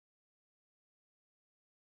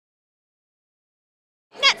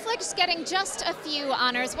Netflix getting just a few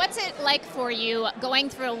honors. What's it like for you going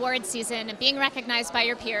through award season and being recognized by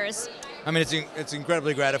your peers? I mean, it's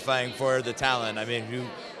incredibly gratifying for the talent. I mean,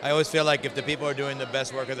 I always feel like if the people are doing the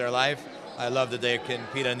best work of their life, I love that they can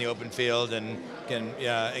compete in the open field and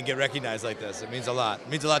and get recognized like this. It means a lot. It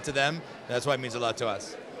means a lot to them. That's why it means a lot to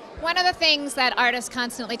us. One of the things that artists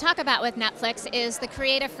constantly talk about with Netflix is the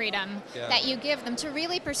creative freedom that you give them to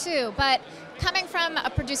really pursue. But coming from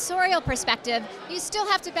a producerial perspective, you still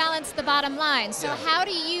have to balance the bottom line. So how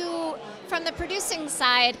do you, from the producing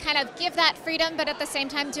side, kind of give that freedom, but at the same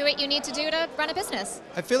time do what you need to do to run a business?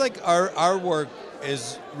 I feel like our work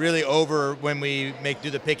is really over when we do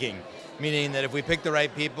the picking, meaning that if we pick the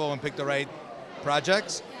right people and pick the right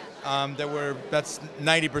projects, that's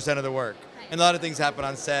 90% of the work. And a lot of things happen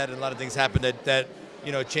on set, and a lot of things happen that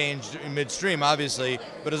changed in midstream, obviously.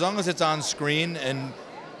 But as long as it's on screen and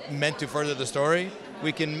meant to further the story,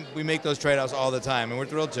 we make those trade-offs all the time, and we're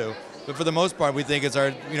thrilled to. But for the most part, we think it's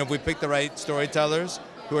if we pick the right storytellers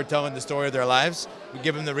who are telling the story of their lives, we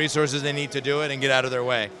give them the resources they need to do it and get out of their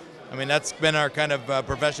way. I mean, that's been our kind of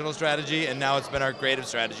professional strategy, and now it's been our creative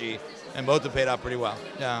strategy, and both have paid off pretty well.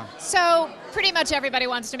 Yeah. So pretty much everybody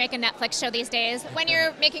wants to make a Netflix show these days. When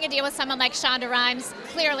you're making a deal with someone like Shonda Rhimes,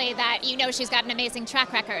 clearly that she's got an amazing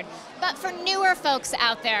track record. But for newer folks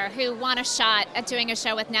out there who want a shot at doing a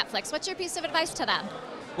show with Netflix, what's your piece of advice to them?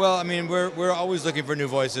 Well, I mean, we're always looking for new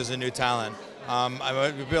voices and new talent. We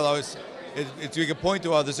could point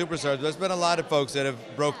to all the superstars. There's been a lot of folks that have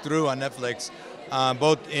broke through on Netflix,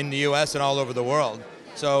 both in the U.S. and all over the world.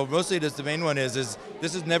 So mostly the main one is this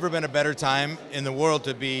has never been a better time in the world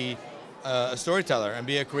to be a storyteller and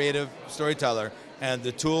be a creative storyteller. And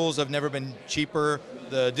the tools have never been cheaper.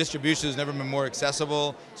 The distribution has never been more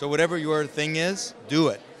accessible. So whatever your thing is, do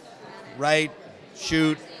it. Write,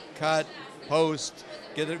 shoot, cut, post,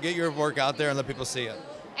 get your work out there and let people see it.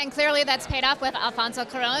 And clearly that's paid off with Alfonso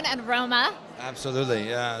Cuarón and Roma. Absolutely,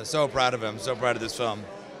 yeah. So proud of him, so proud of this film.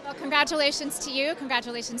 Well, congratulations to you,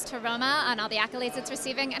 congratulations to Roma on all the accolades it's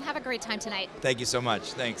receiving, and have a great time tonight. Thank you so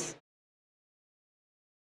much, thanks.